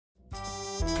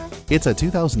It's a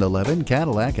 2011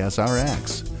 Cadillac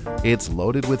SRX. It's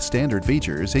loaded with standard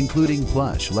features including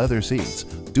plush leather seats,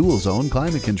 dual-zone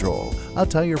climate control, a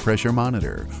tire pressure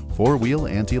monitor, four-wheel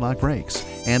anti-lock brakes,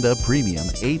 and a premium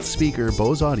 8-speaker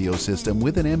Bose audio system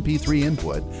with an MP3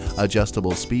 input,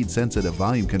 adjustable speed-sensitive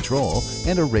volume control,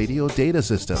 and a radio data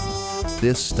system.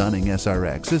 This stunning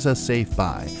SRX is a safe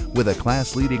buy with a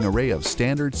class-leading array of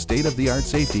standard state-of-the-art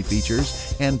safety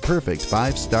features and perfect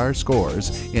 5-star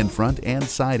scores in front and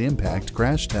side impact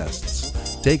crash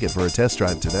tests. Take it for a test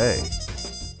drive today.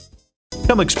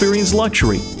 Come experience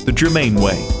luxury the Germain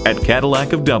way at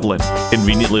Cadillac of Dublin,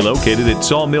 conveniently located at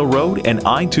Sawmill Road and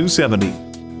I-270.